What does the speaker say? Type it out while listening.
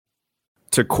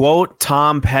To quote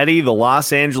Tom Petty, the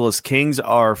Los Angeles Kings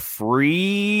are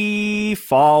free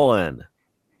falling.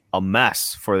 A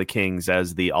mess for the Kings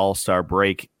as the All-Star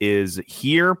break is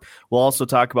here. We'll also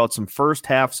talk about some first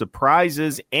half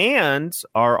surprises and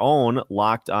our own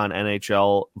Locked On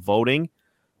NHL voting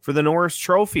for the Norris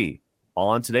Trophy. All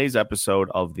on today's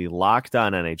episode of the Locked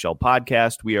On NHL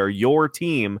podcast. We are your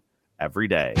team every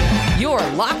day. You're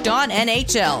Locked On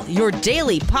NHL, your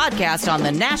daily podcast on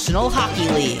the National Hockey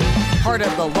League. Part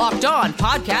of the Locked On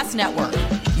Podcast Network.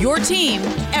 Your team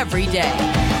every day.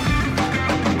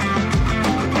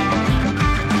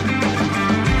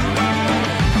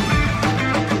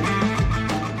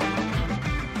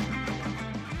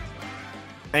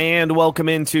 And welcome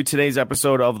into today's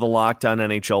episode of the Locked On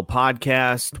NHL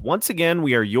podcast. Once again,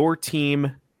 we are your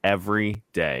team every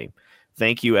day.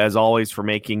 Thank you, as always, for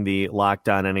making the Locked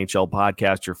On NHL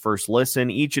podcast your first listen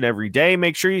each and every day.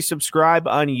 Make sure you subscribe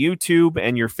on YouTube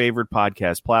and your favorite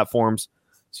podcast platforms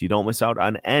so you don't miss out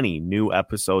on any new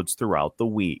episodes throughout the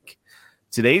week.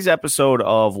 Today's episode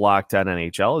of Locked On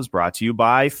NHL is brought to you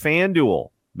by FanDuel.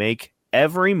 Make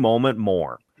every moment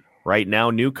more. Right now,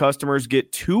 new customers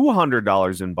get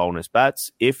 $200 in bonus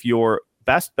bets if your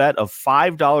best bet of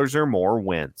 $5 or more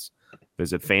wins.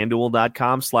 Visit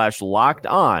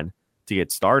FanDuel.com/lockedon to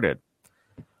get started.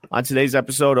 On today's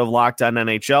episode of Locked On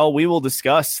NHL, we will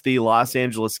discuss the Los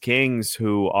Angeles Kings,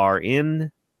 who are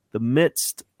in the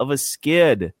midst of a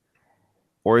skid.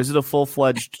 Or is it a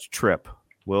full-fledged trip?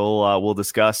 We'll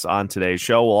discuss on today's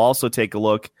show. We'll also take a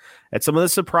look at some of the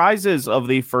surprises of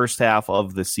the first half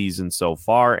of the season so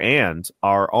far and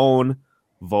our own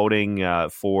voting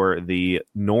for the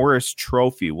Norris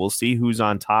Trophy. We'll see who's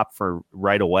on top for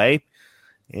right away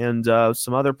and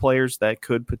some other players that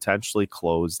could potentially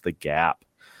close the gap.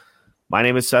 My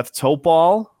name is Seth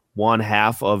Topal, one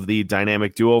half of the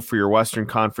dynamic duo for your Western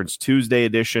Conference Tuesday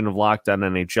edition of Locked On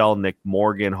NHL. Nick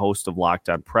Morgan, host of Locked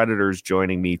On Predators,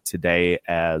 joining me today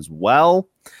as well.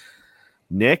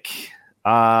 Nick,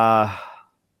 not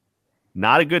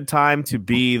a good time to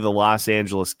be the Los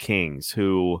Angeles Kings,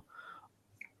 who,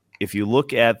 if you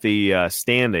look at the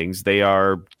standings, they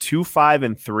are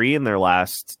 2-5-3 in their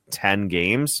last 10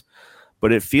 games,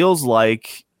 but it feels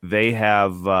like they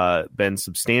have been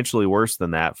substantially worse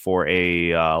than that for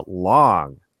a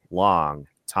long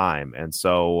time. And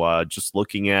so just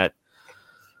looking at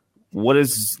what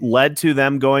has led to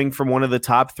them going from one of the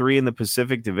top three in the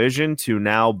Pacific Division to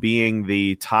now being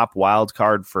the top wild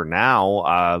card for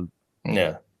now,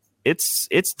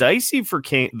 it's dicey for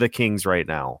the Kings right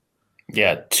now.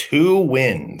 Yeah, 2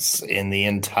 wins in the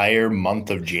entire month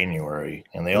of January,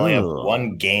 and they only have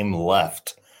 1 game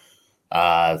left.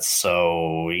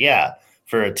 So, yeah,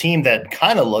 for a team that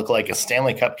kind of looked like a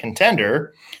Stanley Cup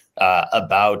contender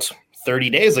about 30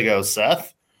 days ago,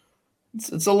 Seth,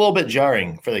 it's a little bit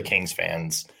jarring for the Kings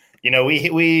fans. You know,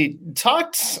 we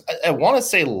talked, I want to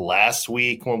say last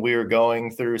week when we were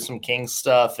going through some Kings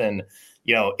stuff, and,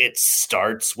 you know, it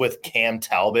starts with Cam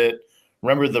Talbot.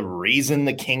 Remember the reason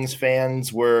the Kings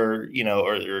fans were, you know,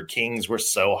 or Kings were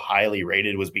so highly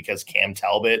rated was because Cam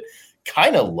Talbot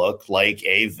kind of looked like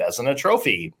a Vezina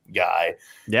Trophy guy.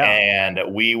 Yeah.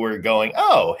 And we were going,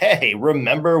 oh, hey,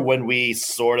 remember when we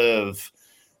sort of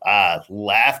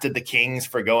laughed at the Kings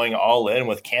for going all in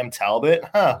with Cam Talbot?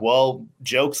 Well,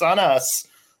 joke's on us.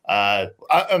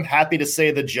 I'm happy to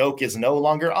say the joke is no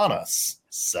longer on us,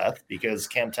 Seth, because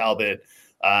Cam Talbot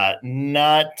the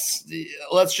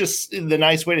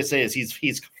nice way to say is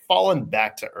he's fallen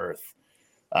back to earth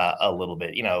a little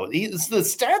bit. You know, the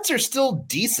stats are still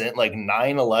decent, like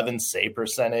 9-11 save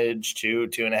percentage,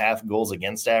 2.5 goals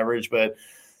against average, but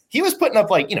he was putting up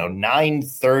like, you know,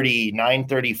 930,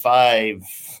 935,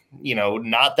 you know,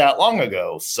 not that long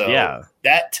ago. So yeah,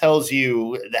 that tells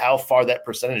you how far that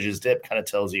percentage has dipped, kind of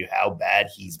tells you how bad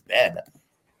he's been.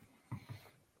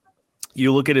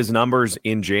 You look at his numbers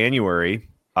in January,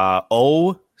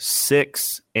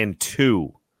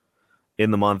 0-6-2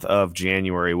 in the month of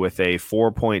January with a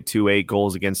 4.28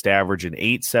 goals against average and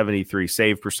 873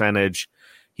 save percentage.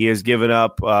 He has given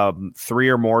up 3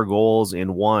 or more goals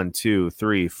in 1, 2,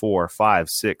 3, 4, 5,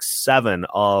 6, 7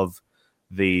 of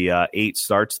the 8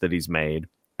 starts that he's made.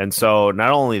 And so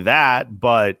not only that,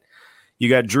 but you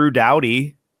got Drew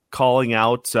Doughty calling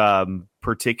out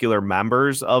particular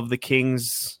members of the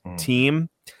Kings team,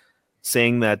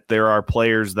 saying that there are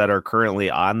players that are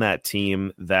currently on that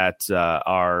team that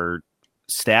are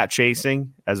stat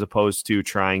chasing as opposed to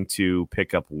trying to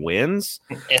pick up wins.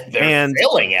 And they're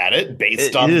failing at it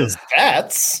based on the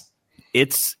stats.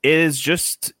 It's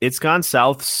gone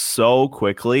south so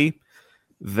quickly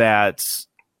that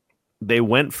they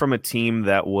went from a team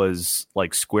that was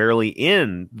like squarely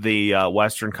in the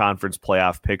Western Conference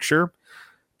playoff picture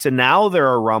to now there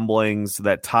are rumblings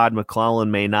that Todd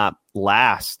McClellan may not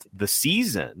last the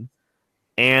season,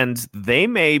 and they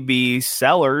may be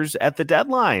sellers at the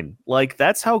deadline. Like,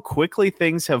 that's how quickly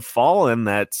things have fallen,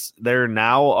 that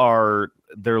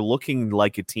they're looking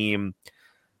like a team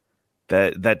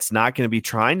that's not going to be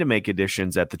trying to make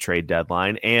additions at the trade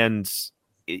deadline. And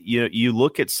you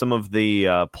look at some of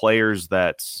the players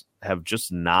that have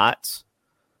just not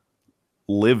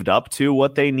lived up to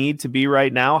what they need to be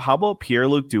right now. How about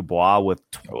Pierre-Luc Dubois with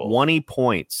 20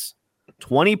 points?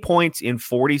 20 points in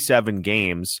 47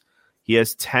 games. He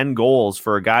has 10 goals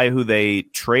for a guy who they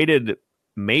traded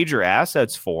major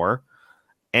assets for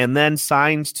and then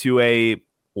signed to a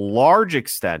large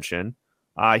extension.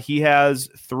 He has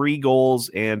 3 goals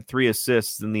and 3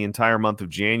 assists in the entire month of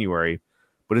January,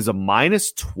 but is a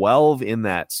minus 12 in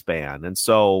that span. And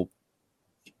so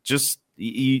just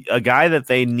a guy that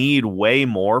they need way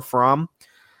more from,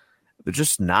 they're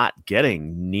just not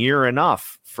getting near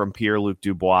enough from Pierre-Luc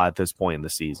Dubois at this point in the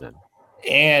season.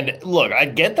 And look, I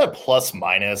get that plus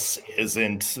minus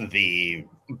isn't the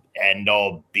end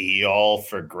all be all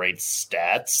for great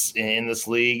stats in this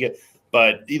league,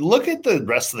 but you look at the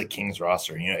rest of the Kings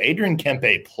roster. Adrian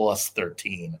Kempe plus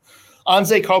 13,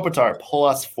 Anze Kopitar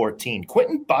plus 14,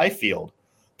 Quentin Byfield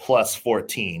plus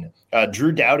 14,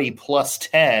 Drew Doughty plus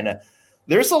 10.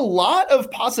 There's a lot of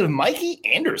positive. Mikey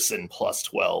Anderson plus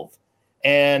 12.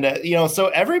 And, so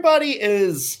everybody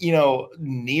is,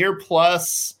 near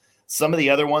plus. Some of the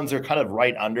other ones are kind of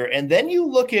right under. And then you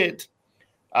look at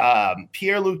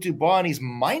Pierre-Luc Dubois, and he's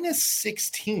minus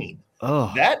 16.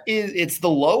 Oh. It's the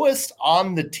lowest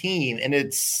on the team. And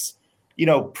it's,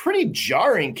 pretty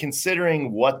jarring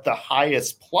considering what the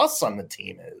highest plus on the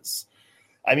team is.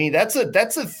 I mean, that's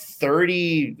a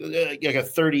 30, like a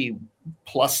 30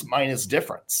 plus minus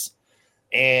difference.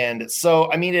 And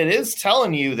so, I mean, it is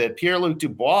telling you that Pierre-Luc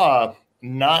Dubois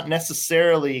not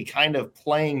necessarily kind of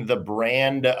playing the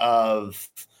brand of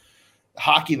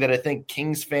hockey that I think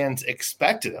Kings fans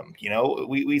expected him.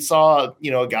 We saw,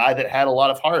 a guy that had a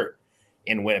lot of heart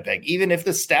in Winnipeg, even if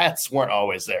the stats weren't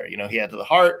always there. He had the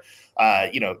heart,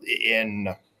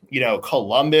 in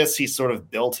Columbus, he sort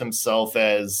of built himself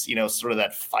as, sort of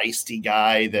that feisty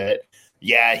guy that,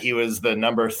 he was the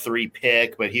number 3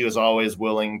 pick, but he was always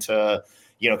willing to,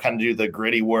 kind of do the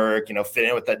gritty work, fit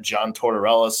in with that John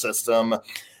Tortorella system.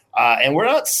 And we're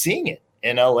not seeing it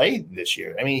in LA this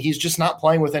year. I mean, he's just not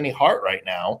playing with any heart right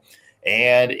now.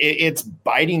 And it's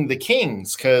biting the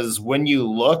Kings, because when you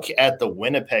look at the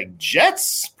Winnipeg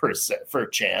Jets for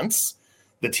chance,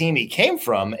 the team he came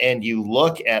from, and you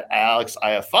look at Alex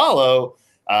Iafallo,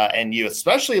 and you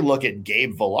especially look at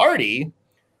Gabe Vilardi,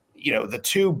 the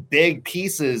 2 big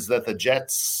pieces that the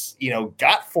Jets,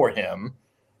 got for him,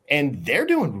 and they're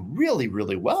doing really,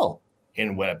 really well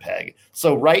in Winnipeg.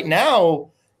 So right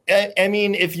now, I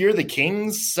mean, if you're the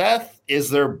Kings, Seth, is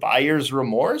there buyer's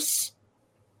remorse?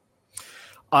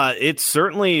 It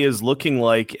certainly is looking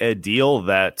like a deal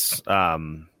that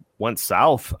went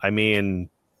south. I mean,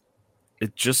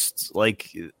 it just like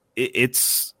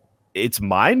it's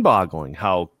mind-boggling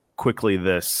how quickly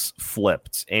this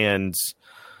flipped. And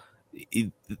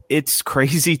it's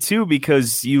crazy too,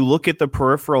 because you look at the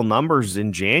peripheral numbers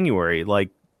in January,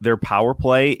 like their power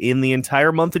play in the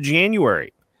entire month of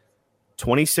January,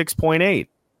 26.8.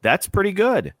 That's pretty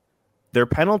good. Their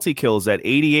penalty kills at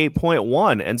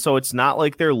 88.1. And so it's not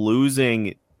like they're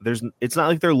losing. It's not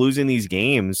like they're losing these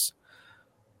games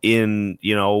in,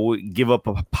 give up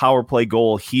a power play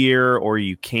goal here, or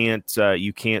you can't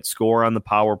score on the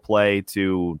power play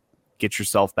to get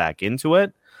yourself back into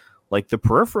it. Like, the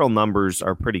peripheral numbers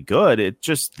are pretty good.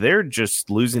 They're just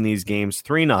losing these games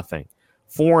 3-0,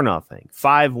 4-0,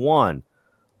 5-1.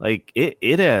 Like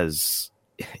it's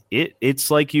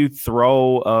like you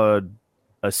throw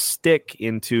a stick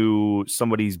into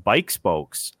somebody's bike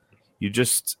spokes.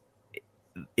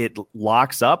 It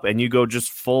locks up and you go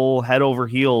just full head over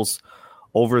heels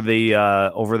over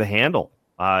the handle.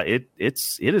 It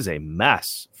is a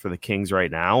mess for the Kings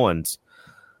right now, and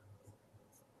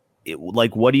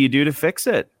what do you do to fix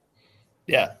it?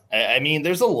 Yeah, I mean,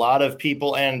 there's a lot of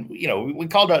people, and we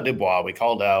called out Dubois, we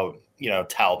called out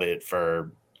Talbot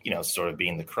for sort of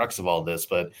being the crux of all this,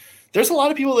 but there's a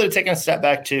lot of people that have taken a step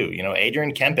back too.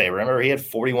 Adrian Kempe, remember, he had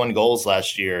 41 goals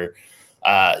last year.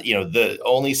 The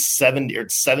only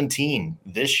 17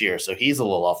 this year, so he's a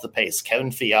little off the pace.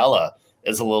 Kevin Fiala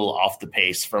is a little off the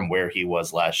pace from where he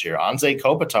was last year. Anze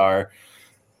Kopitar,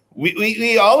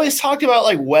 we always talked about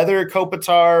like whether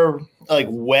Kopitar, like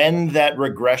when that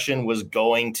regression was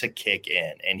going to kick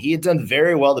in. And he had done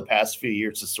very well the past few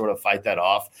years to sort of fight that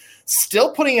off.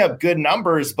 Still putting up good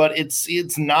numbers, but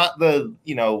it's not the,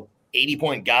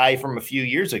 80-point guy from a few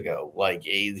years ago. Like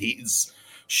he's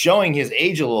showing his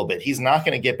age a little bit. He's not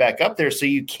going to get back up there. So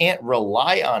you can't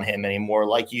rely on him anymore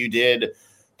like you did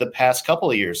the past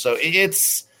couple of years. So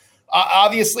it's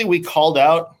obviously we called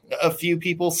out a few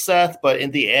people, Seth, but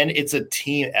in the end, it's a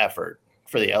team effort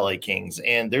for the LA Kings.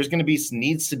 And there's going to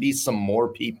needs to be some more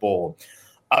people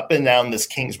up and down this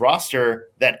Kings roster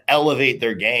that elevate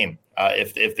their game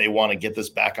if they want to get this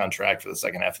back on track for the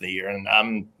second half of the year.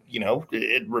 And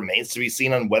it remains to be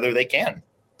seen on whether they can.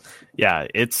 Yeah,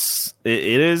 it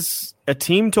is a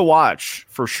team to watch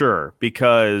for sure,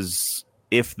 because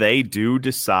if they do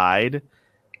decide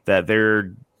that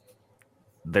they're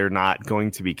not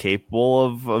going to be capable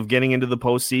of getting into the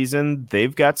postseason,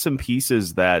 they've got some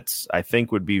pieces that I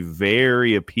think would be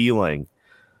very appealing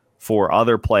for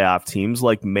other playoff teams,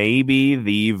 like maybe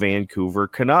the Vancouver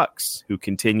Canucks, who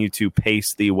continue to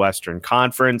pace the Western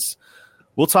Conference.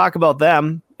 We'll talk about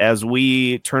them as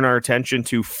we turn our attention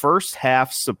to first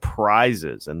half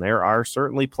surprises, and there are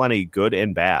certainly plenty good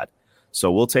and bad.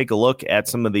 So we'll take a look at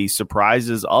some of the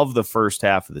surprises of the first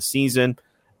half of the season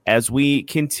as we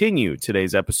continue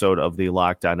today's episode of the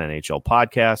Locked On NHL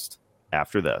podcast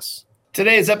after this.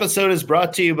 Today's episode is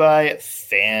brought to you by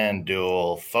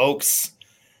FanDuel. Folks,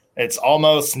 it's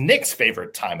almost Nick's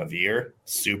favorite time of year,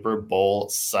 Super Bowl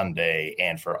Sunday.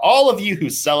 And for all of you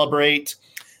who celebrate,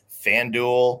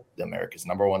 FanDuel, America's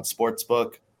 #1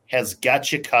 sportsbook, has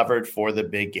got you covered for the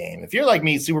big game. If you're like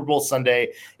me, Super Bowl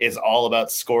Sunday is all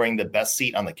about scoring the best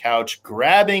seat on the couch,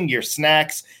 grabbing your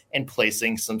snacks, and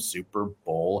placing some Super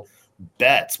Bowl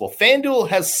bets. Well, FanDuel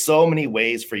has so many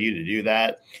ways for you to do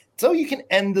that, so you can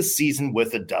end the season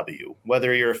with a W,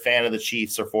 whether you're a fan of the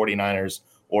Chiefs or 49ers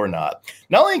or not.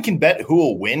 Not only can bet who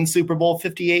will win Super Bowl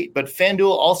 58, but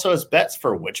FanDuel also has bets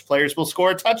for which players will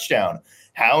score a touchdown,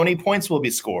 how many points will be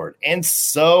scored, and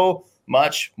so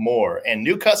much more. And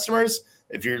new customers,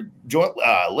 if you're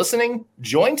listening,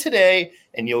 join today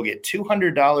and you'll get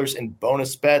 $200 in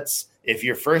bonus bets if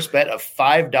your first bet of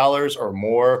 $5 or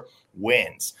more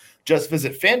wins. Just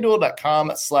visit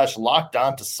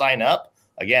FanDuel.com/lockedon to sign up.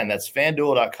 Again, that's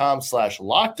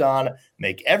FanDuel.com/lockedon.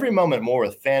 Make every moment more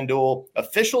with FanDuel,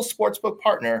 official sportsbook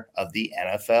partner of the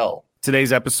NFL.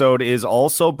 Today's episode is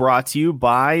also brought to you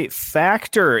by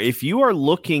Factor. If you are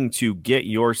looking to get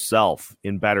yourself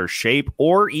in better shape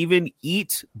or even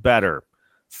eat better,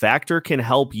 Factor can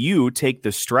help you take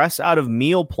the stress out of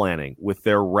meal planning with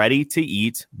their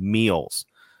ready-to-eat meals.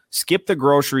 Skip the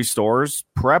grocery stores,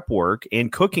 prep work,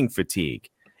 and cooking fatigue.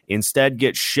 Instead,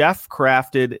 get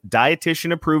chef-crafted,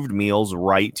 dietitian-approved meals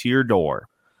right to your door.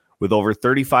 With over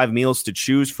 35 meals to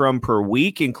choose from per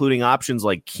week, including options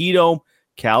like keto,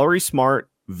 Calorie Smart,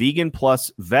 Vegan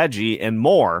Plus, Veggie, and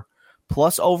more,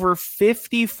 plus over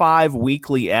 55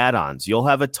 weekly add-ons, you'll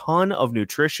have a ton of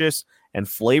nutritious and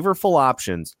flavorful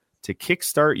options to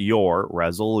kickstart your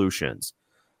resolutions.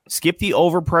 Skip the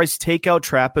overpriced takeout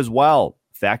trap as well.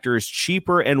 Factor is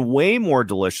cheaper and way more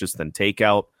delicious than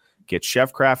takeout. Get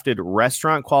chef-crafted,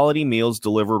 restaurant-quality meals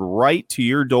delivered right to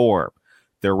your door.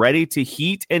 They're ready to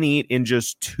heat and eat in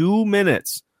just 2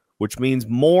 minutes, which means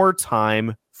more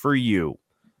time for you.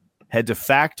 Head to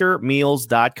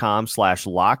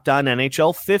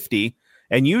factormeals.com/LockedOnNHL50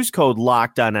 and use code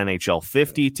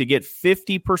LockedOnNHL50 to get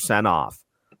 50% off.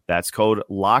 That's code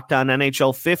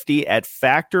LockedOnNHL50 at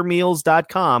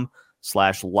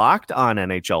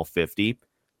factormeals.com/LockedOnNHL50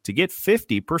 to get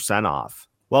 50% off.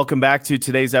 Welcome back to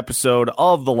today's episode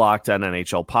of the Locked On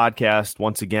NHL podcast.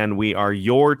 Once again, we are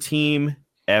your team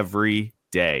every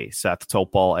day. Seth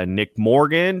Topol and Nick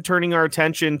Morgan turning our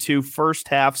attention to first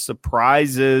half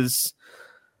surprises.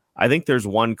 I think there's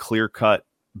one clear-cut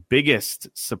biggest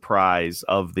surprise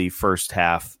of the first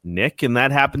half, Nick, and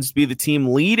that happens to be the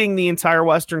team leading the entire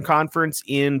Western Conference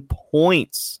in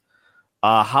points.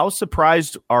 How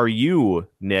surprised are you,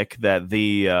 Nick, that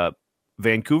the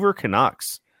Vancouver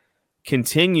Canucks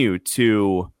continue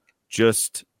to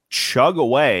just chug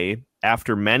away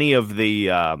after many of the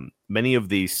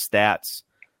stats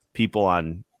people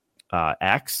on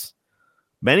X,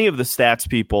 many of the stats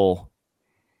people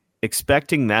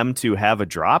expecting them to have a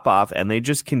drop off, and they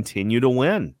just continue to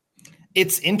win?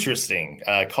 It's interesting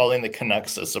calling the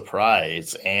Canucks a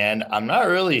surprise, and I'm not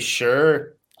really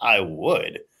sure I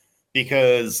would,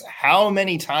 because how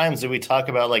many times do we talk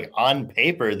about, like, on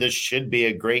paper, this should be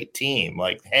a great team?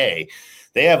 Like, hey,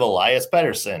 they have Elias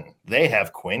Pettersson, they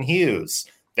have Quinn Hughes,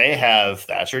 they have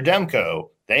Thatcher Demko,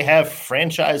 They have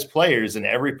franchise players in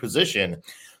every position.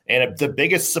 And the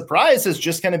biggest surprise has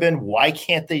just kind of been, why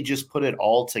can't they just put it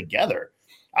all together?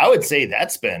 I would say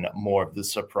that's been more of the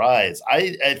surprise.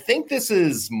 I think this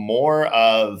is more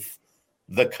of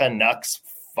the Canucks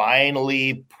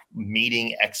finally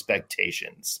meeting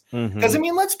expectations. Because, I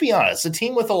mean, let's be honest, a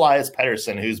team with Elias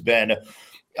Pettersson, who's been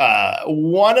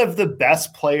one of the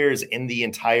best players in the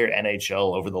entire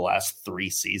NHL over the last 3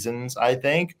 seasons, I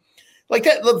think. Like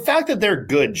that, the fact that they're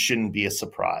good shouldn't be a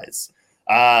surprise.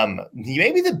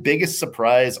 Maybe the biggest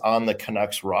surprise on the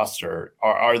Canucks roster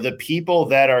are the people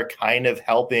that are kind of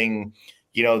helping,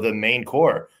 the main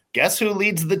core. Guess who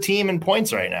leads the team in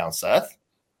points right now, Seth?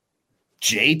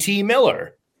 JT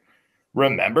Miller.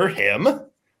 Remember him?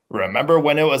 Remember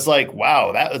when it was like,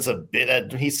 wow, that was a bit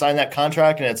that he signed that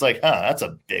contract, and it's like, that's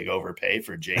a big overpay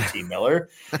for JT Miller.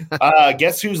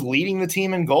 Guess who's leading the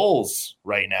team in goals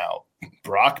right now?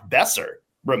 Brock Besser.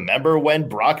 Remember when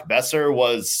Brock Besser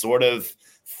was sort of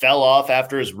fell off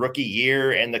after his rookie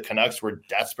year and the Canucks were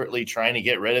desperately trying to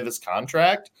get rid of his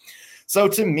contract? So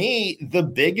to me, the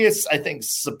biggest, I think,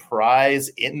 surprise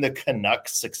in the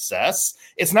Canucks success,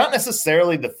 it's not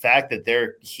necessarily the fact that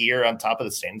they're here on top of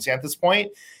the standings at this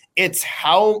point. It's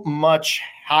how much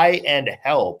high-end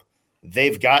help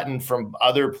they've gotten from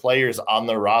other players on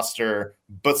the roster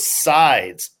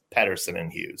besides Pettersson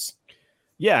and Hughes.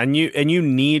 Yeah, and you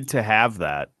need to have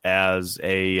that as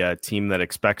a team that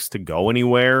expects to go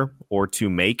anywhere or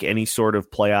to make any sort of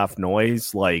playoff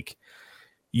noise. Like,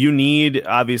 you need,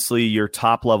 obviously, your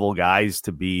top-level guys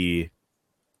to be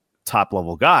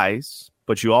top-level guys,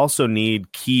 but you also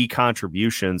need key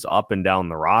contributions up and down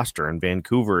the roster, and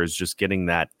Vancouver is just getting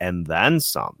that and then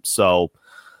some. So,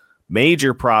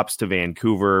 major props to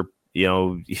Vancouver.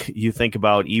 You think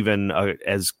about even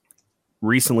as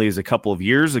recently as a couple of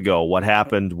years ago, what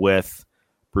happened with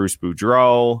Bruce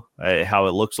Boudreau, how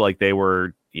it looks like they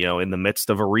were, in the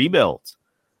midst of a rebuild,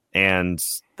 and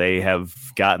they have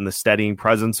gotten the steadying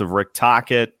presence of Rick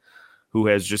Tocchet, who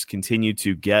has just continued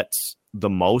to get the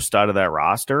most out of that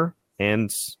roster.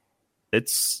 And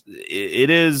it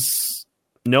is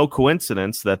no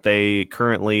coincidence that they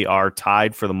currently are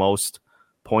tied for the most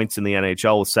points in the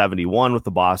NHL with 71 with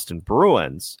the Boston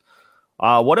Bruins.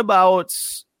 What about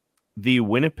the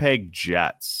Winnipeg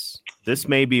Jets? This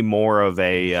may be more of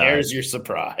a there's your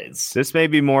surprise. This may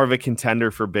be more of a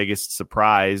contender for biggest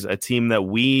surprise, a team that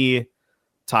we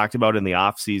talked about in the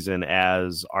offseason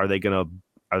as are they going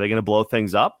to blow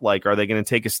things up? Like, are they going to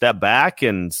take a step back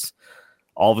and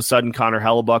all of a sudden Connor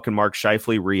Hellebuck and Mark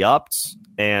Scheifele re-upped,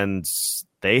 and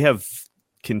they have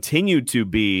continued to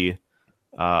be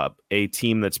a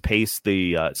team that's paced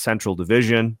the Central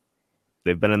Division.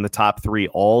 They've been in the top 3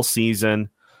 all season.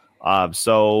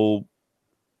 So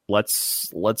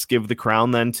let's give the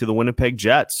crown then to the Winnipeg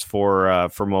Jets for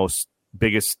most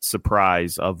biggest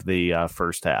surprise of the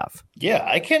first half. Yeah,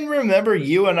 I can remember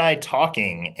you and I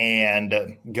talking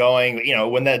and going,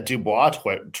 when that Dubois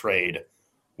trade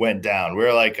went down, we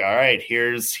were like, all right,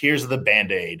 here's the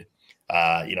Band-Aid.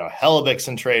 Hellebuck's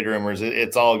and trade rumors.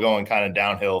 It's all going kind of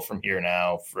downhill from here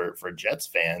now for Jets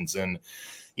fans. And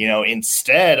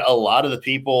instead, a lot of the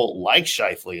people like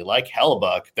Scheifele, like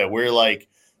Hellebuck, that we're like,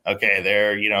 okay,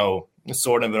 they're,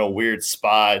 sort of in a weird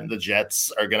spot. The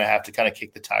Jets are going to have to kind of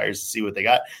kick the tires to see what they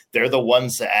got. They're the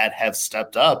ones that have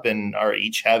stepped up and are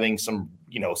each having some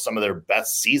of their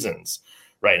best seasons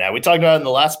right now. We talked about it in the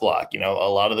last block. A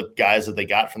lot of the guys that they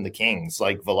got from the Kings,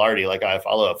 like Velarde, like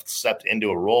Iafallo, have stepped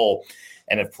into a role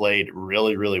and have played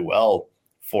really, really well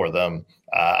for them.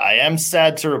 I am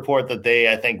sad to report that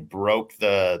they, I think, broke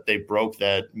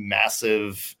that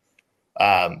massive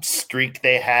streak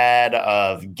they had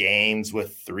of games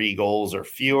with 3 goals or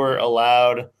fewer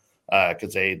allowed,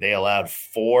 because they allowed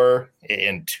 4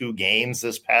 in 2 games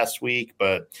this past week,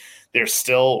 but they're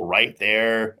still right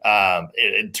there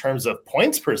in terms of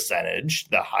points percentage,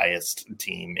 the highest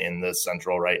team in the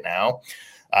Central right now.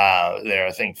 They're,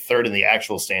 I think, 3rd in the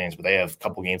actual standings, but they have a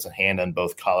couple games in hand on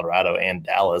both Colorado and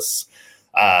Dallas.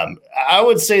 I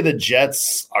would say the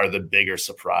Jets are the bigger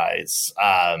surprise.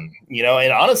 And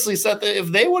honestly, Seth, if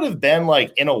they would have been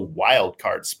like in a wild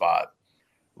card spot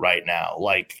right now,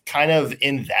 like kind of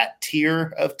in that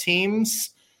tier of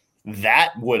teams,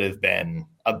 that would have been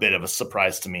a bit of a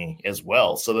surprise to me as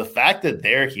well. So the fact that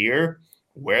they're here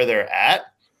where they're at,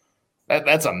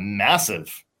 that's a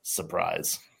massive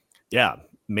surprise. Yeah.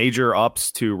 Major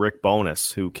ups to Rick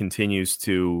Bowness, who continues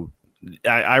to,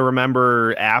 I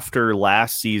remember after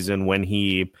last season when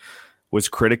he was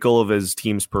critical of his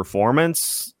team's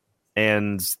performance,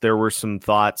 and there were some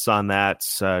thoughts on that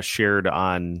shared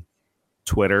on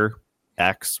Twitter,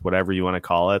 X, whatever you want to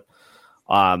call it.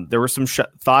 There were some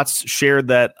thoughts shared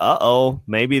that,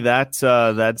 maybe that's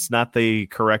not the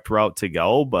correct route to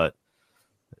go, but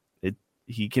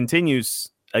he continues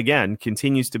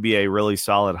to be a really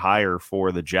solid hire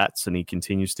for the Jets, and he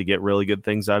continues to get really good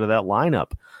things out of that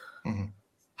lineup. Mm-hmm.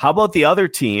 How about the other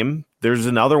team? There's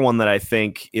another one that I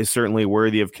think is certainly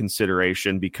worthy of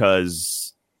consideration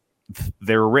because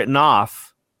they're written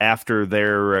off after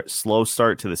their slow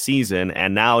start to the season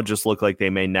and now just look like they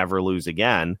may never lose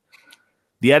again.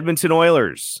 The Edmonton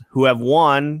Oilers, who have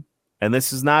won, and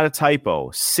this is not a typo,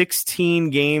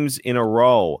 16 games in a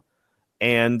row.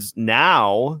 And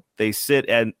now they sit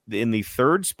in the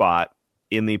third spot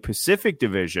in the Pacific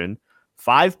Division,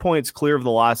 5 points clear of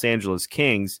the Los Angeles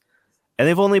Kings. And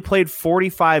they've only played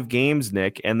 45 games,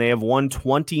 Nick, and they have won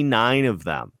 29 of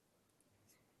them.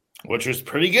 Which was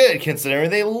pretty good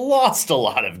considering they lost a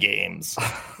lot of games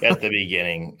at the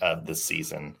beginning of the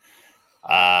season.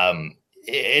 And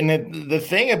the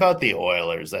thing about the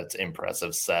Oilers that's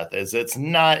impressive, Seth, is it's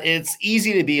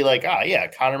easy to be like,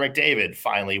 Connor McDavid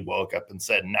finally woke up and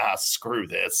said, nah, screw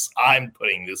this. I'm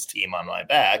putting this team on my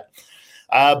back.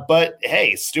 But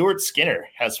hey, Stuart Skinner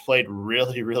has played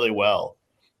really, really well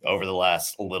over the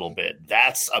last little bit.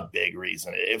 That's a big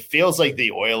reason. It feels like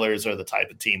the Oilers are the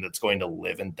type of team that's going to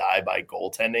live and die by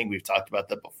goaltending. We've talked about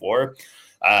that before.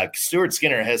 Stuart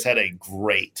Skinner has had a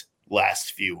great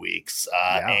last few weeks.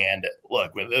 And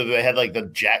look, they had like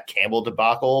the Jack Campbell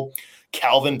debacle.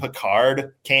 Calvin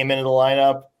Pickard came into the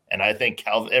lineup, and I think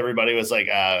everybody was like,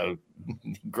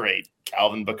 great,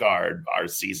 Calvin Pickard, our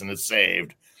season is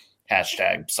saved.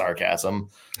 Hashtag sarcasm.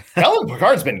 Calvin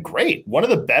Pickard's been great. One of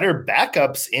the better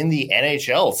backups in the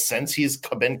NHL since he's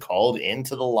been called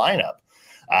into the lineup.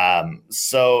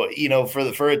 So,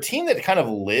 for a team that kind of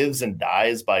lives and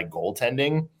dies by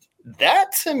goaltending,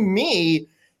 that to me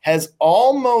has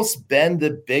almost been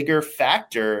the bigger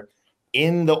factor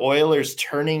in the Oilers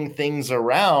turning things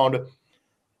around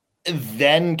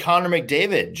than Connor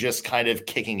McDavid just kind of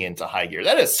kicking into high gear.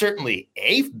 That is certainly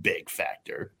a big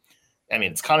factor. I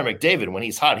mean, it's Connor McDavid. When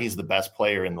he's hot, he's the best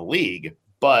player in the league.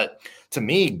 But to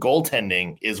me,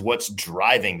 goaltending is what's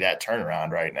driving that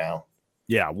turnaround right now.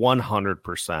 Yeah,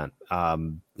 100%.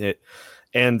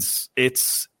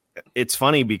 It's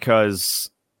funny because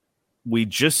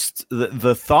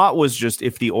the thought was just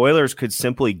if the Oilers could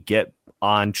simply get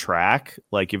on track,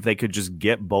 like if they could just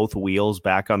get both wheels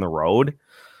back on the road.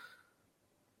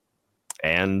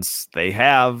 And they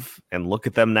have, and look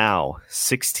at them now,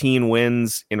 16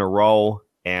 wins in a row,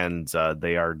 and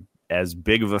they are as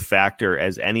big of a factor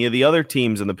as any of the other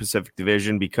teams in the Pacific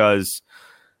Division because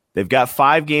they've got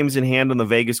 5 games in hand on the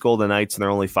Vegas Golden Knights, and they're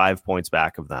only 5 points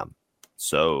back of them.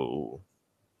 So,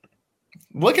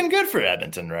 looking good for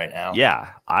Edmonton right now.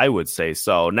 Yeah, I would say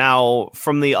so. Now,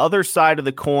 from the other side of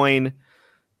the coin,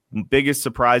 biggest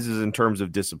surprises in terms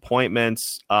of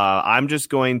disappointments. I'm just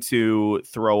going to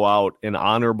throw out an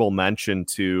honorable mention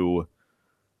to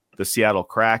the Seattle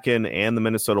Kraken and the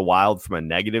Minnesota Wild from a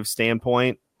negative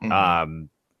standpoint. Mm-hmm.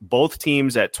 Both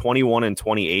teams at 21 and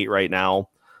 28 right now.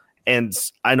 And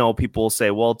I know people will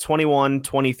say, well, 21,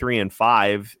 23 and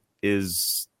 5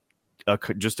 is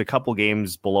just a couple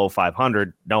games below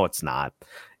 500. No, it's not.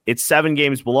 It's 7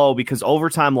 games below because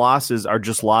overtime losses are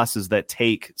just losses that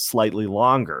take slightly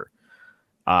longer,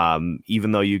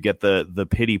 even though you get the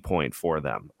pity point for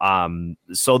them.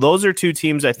 So those are 2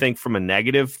 teams, I think, from a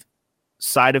negative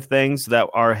side of things that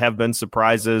have been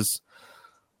surprises.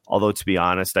 Although, to be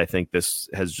honest, I think this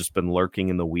has just been lurking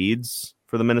in the weeds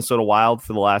for the Minnesota Wild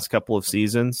for the last couple of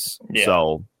seasons. Yeah.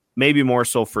 So maybe more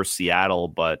so for Seattle,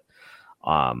 but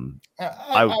I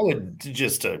would,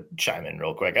 just to chime in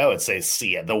real quick, I would say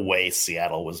the way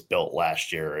Seattle was built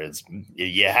last year is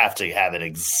you have to have it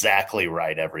exactly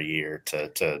right every year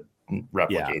to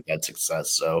replicate that success.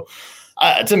 So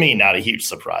to me, not a huge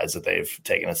surprise that they've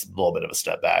taken a little bit of a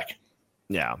step back.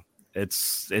 Yeah,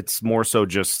 it's more so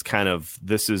just kind of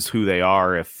this is who they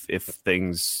are if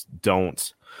things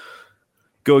don't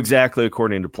go exactly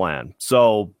according to plan.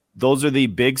 So those are the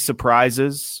big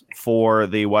surprises for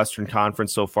the Western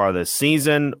Conference so far this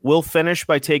season. We'll finish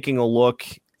by taking a look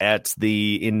at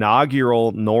the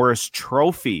inaugural Norris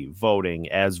Trophy voting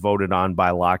as voted on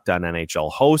by Locked On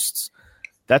NHL hosts.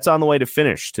 That's on the way to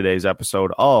finish today's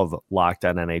episode of Locked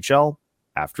On NHL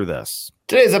after this.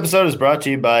 Today's episode is brought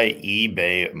to you by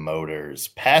eBay Motors.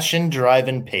 Passion, drive,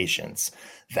 and patience.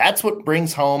 That's what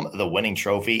brings home the winning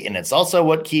trophy, and it's also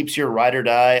what keeps your ride or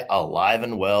die alive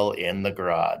and well in the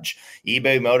garage.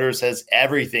 eBay Motors has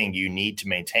everything you need to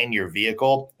maintain your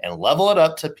vehicle and level it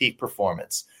up to peak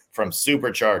performance. From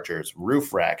superchargers,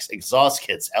 roof racks, exhaust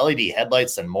kits, LED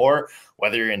headlights, and more,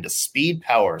 whether you're into speed,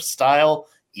 power, style,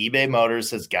 eBay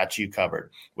Motors has got you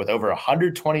covered. With over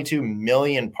 122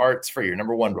 million parts for your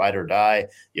number one ride or die,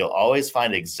 you'll always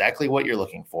find exactly what you're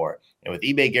looking for. And with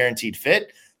eBay Guaranteed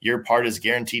Fit, your part is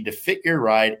guaranteed to fit your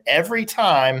ride every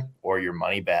time or your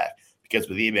money back. Because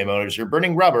with eBay Motors, you're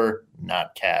burning rubber,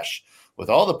 not cash. With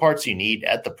all the parts you need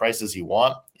at the prices you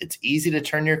want, it's easy to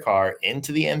turn your car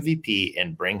into the MVP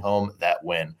and bring home that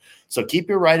win. So keep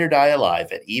your ride or die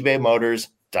alive at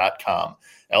ebaymotors.com.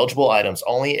 Eligible items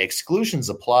only. Exclusions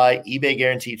apply. eBay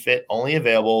Guaranteed Fit only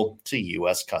available to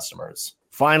U.S. customers.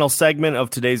 Final segment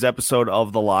of today's episode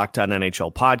of the Locked On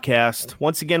NHL podcast.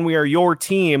 Once again, we are your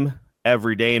team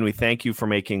every day, and we thank you for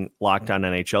making Locked On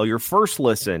NHL your first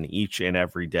listen each and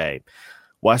every day.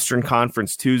 Western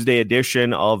Conference Tuesday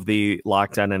edition of the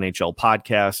Locked On NHL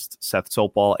podcast. Seth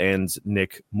Topal and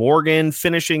Nick Morgan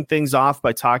finishing things off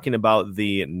by talking about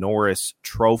the Norris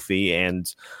Trophy.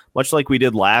 And much like we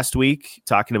did last week,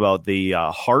 talking about the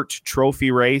Hart Trophy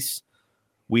race,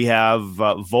 we have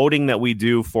voting that we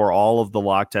do for all of the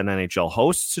Locked On NHL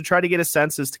hosts to try to get a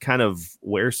sense as to kind of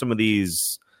where some of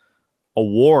these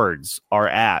awards are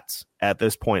at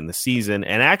this point in the season.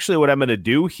 And actually what I'm going to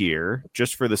do here,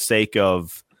 just for the sake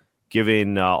of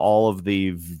giving all of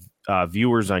the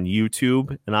viewers on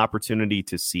YouTube an opportunity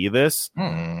to see this,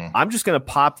 I'm just going to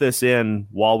pop this in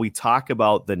while we talk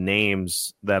about the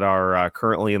names that are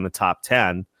currently in the top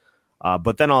 10.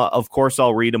 But then of course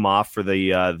I'll read them off for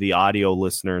the audio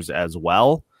listeners as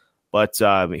well. But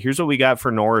here's what we got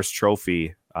for Norris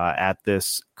Trophy at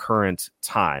this current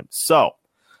time. So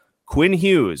Quinn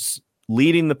Hughes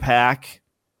leading the pack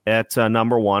at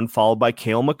number 1, followed by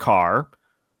Cale Makar.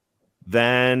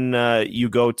 Then you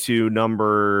go to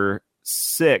number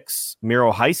 6,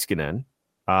 Miro Heiskanen.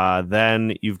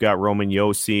 Then you've got Roman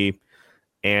Josi,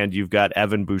 and you've got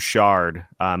Evan Bouchard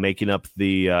making up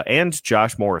and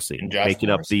Josh Morrissey making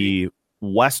up the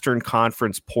Western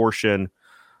Conference portion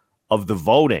of the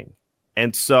voting.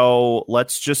 And so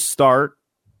let's just start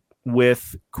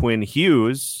with Quinn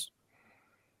Hughes.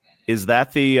 Is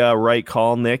that the right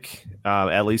call, Nick,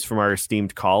 at least from our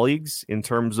esteemed colleagues, in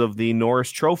terms of the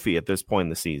Norris Trophy at this point in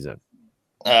the season?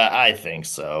 I think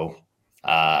so.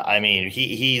 I mean,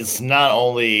 he's not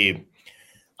only,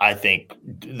 I think,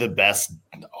 the best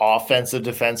offensive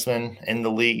defenseman in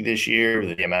the league this year,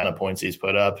 the amount of points he's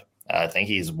put up. I think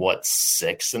he's,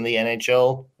 6th in the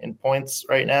NHL in points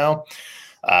right now.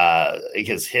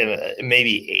 Because him,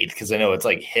 maybe 8, because I know it's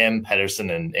like him,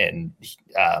 Pedersen, and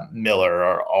Miller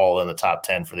are all in the top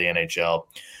 10 for the NHL.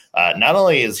 Not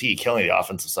only is he killing the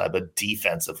offensive side, but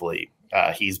defensively,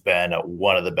 he's been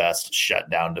one of the best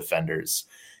shutdown defenders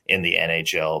in the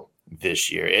NHL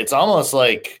this year. It's almost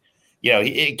like,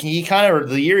 he kind of,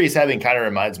 the year he's having kind of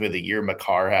reminds me of the year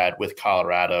Makar had with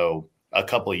Colorado a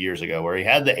couple of years ago, where he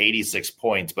had the 86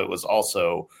 points, but was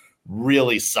also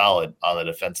really solid on the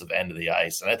defensive end of the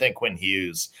ice. And I think Quinn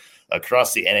Hughes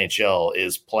across the NHL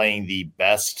is playing the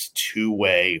best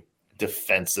two-way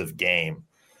defensive game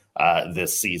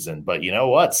this season. But you know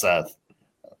what, Seth?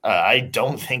 I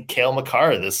don't think Cale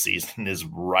Makar this season is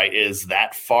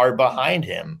that far behind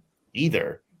him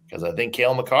either, because I think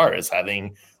Cale Makar is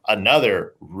having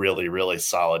another really, really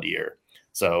solid year.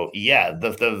 So yeah, they're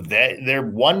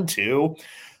 1-2.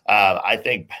 I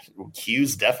think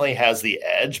Hughes definitely has the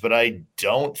edge, but I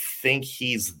don't think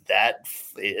he's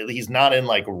not in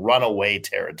like runaway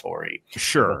territory.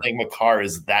 Sure. I think Makar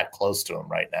is that close to him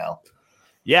right now.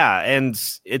 Yeah. And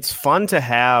it's fun to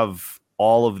have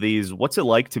all of these. What's it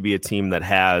like to be a team that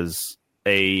has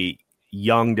a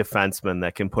young defenseman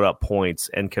that can put up points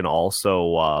and can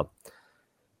also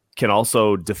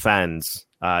defend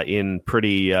in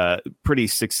pretty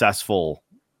successful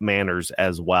manners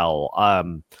as well.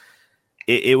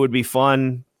 It would be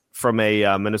fun from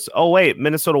a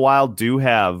Minnesota Wild do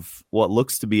have what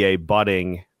looks to be a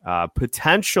budding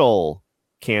potential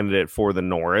candidate for the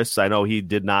Norris. I know he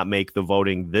did not make the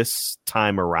voting this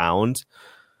time around,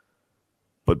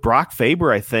 but Brock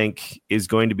Faber, I think, is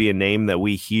going to be a name that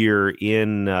we hear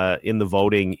in the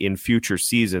voting in future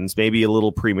seasons. Maybe a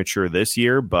little premature this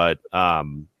year, but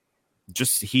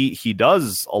just he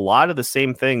does a lot of the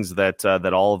same things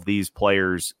that all of these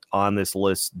players on this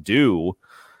list do.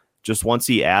 Just once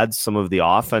he adds some of the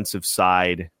offensive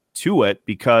side to it,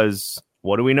 because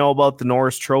what do we know about the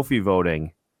Norris Trophy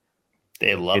voting?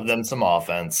 They love them some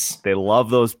offense. They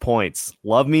love those points.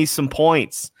 Love me some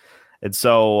points. And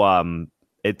so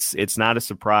it's not a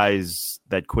surprise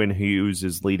that Quinn Hughes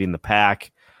is leading the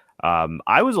pack.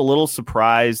 I was a little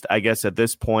surprised, I guess, at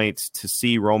this point to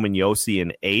see Roman Josi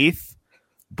in 8th,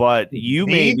 but you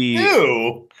may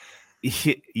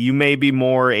be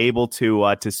more able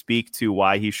to speak to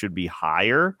why he should be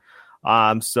higher.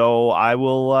 So I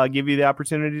will give you the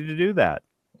opportunity to do that.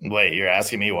 Wait, you're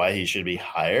asking me why he should be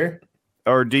higher?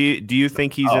 Or do you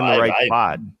think he's in the right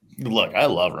spot? Look, I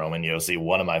love Roman Josi,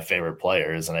 one of my favorite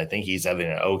players, and I think he's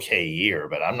having an okay year,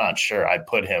 but I'm not sure I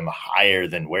put him higher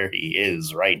than where he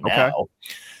is right now.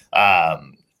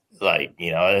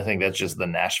 I think that's just the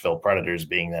Nashville Predators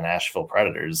being the Nashville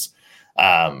Predators.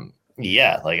 I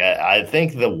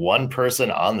think the one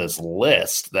person on this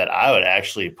list that I would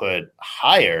actually put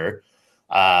higher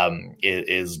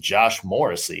is Josh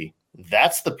Morrissey.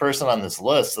 That's the person on this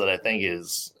list that I think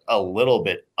is a little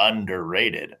bit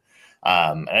underrated.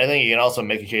 And I think you can also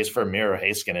make a case for Miro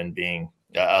Heiskanen being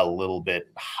a little bit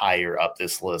higher up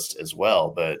this list as well.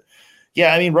 But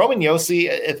yeah, I mean, Roman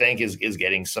Josi, I think, is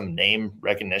getting some name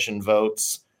recognition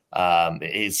votes.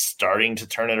 He's starting to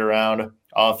turn it around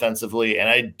offensively. And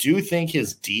I do think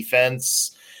his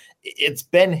defense, it's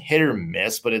been hit or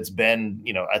miss, but it's been,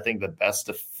 I think the best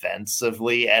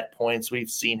defensively at points we've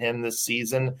seen him this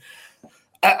season.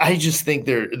 I just think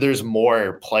there's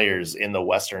more players in the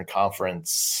Western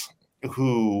Conference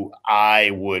who I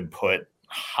would put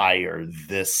higher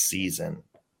this season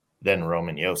than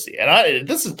Roman Josi. And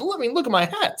look at my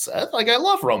hat, Seth. Like, I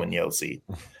love Roman Josi.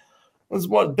 Was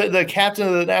the captain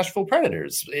of the Nashville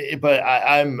Predators. But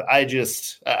I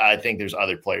think there's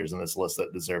other players in this list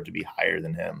that deserve to be higher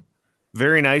than him.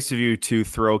 Very nice of you to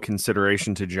throw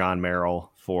consideration to John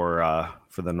Merrill for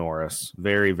the Norris.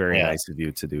 Very, very nice of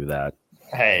you to do that.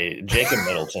 Hey, Jacob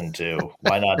Middleton too.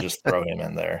 Why not just throw him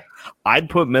in there? I'd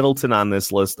put Middleton on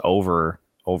this list over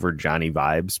Johnny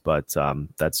Vibes, but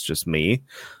that's just me.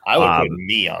 I would put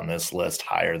me on this list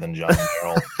higher than John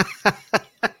Merrill.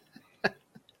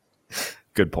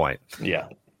 Good point. Yeah.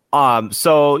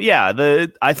 So yeah,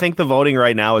 I think the voting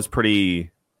right now is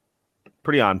pretty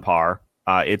on par.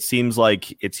 It seems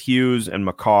like it's Hughes and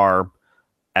Makar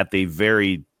at the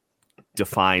very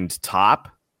defined top.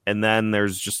 And then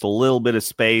there's just a little bit of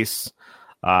space.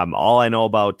 All I know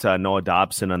about Noah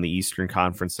Dobson on the Eastern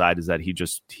Conference side is that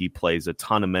he plays a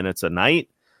ton of minutes a night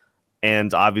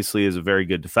and obviously is a very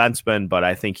good defenseman. But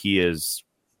I think he is,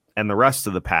 and the rest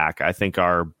of the pack, I think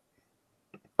are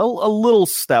a little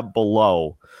step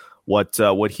below what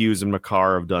Hughes and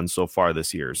Makar have done so far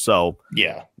this year. So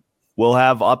yeah, we'll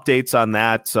have updates on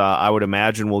that. I would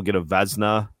imagine we'll get a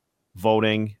Vezina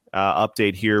voting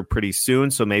update here pretty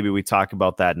soon. So maybe we talk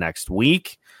about that next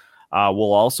week.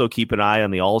 We'll also keep an eye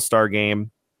on the All-Star game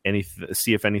and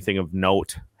see if anything of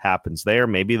note happens there.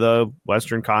 Maybe the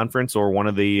Western Conference or one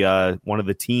of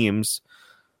the teams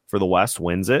for the West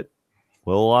wins it.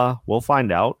 We'll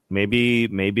find out. Maybe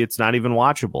it's not even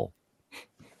watchable.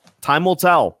 Time will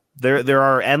tell. There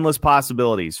are endless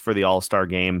possibilities for the All-Star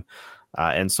game,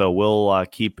 and so we'll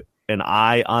keep an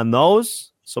eye on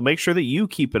those. So make sure that you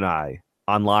keep an eye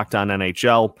on Locked On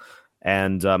NHL,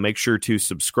 and make sure to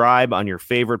subscribe on your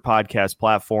favorite podcast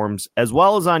platforms as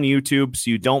well as on YouTube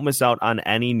so you don't miss out on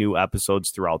any new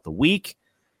episodes throughout the week.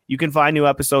 You can find new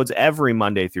episodes every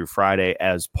Monday through Friday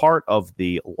as part of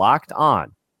the Locked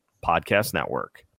On Podcast Network.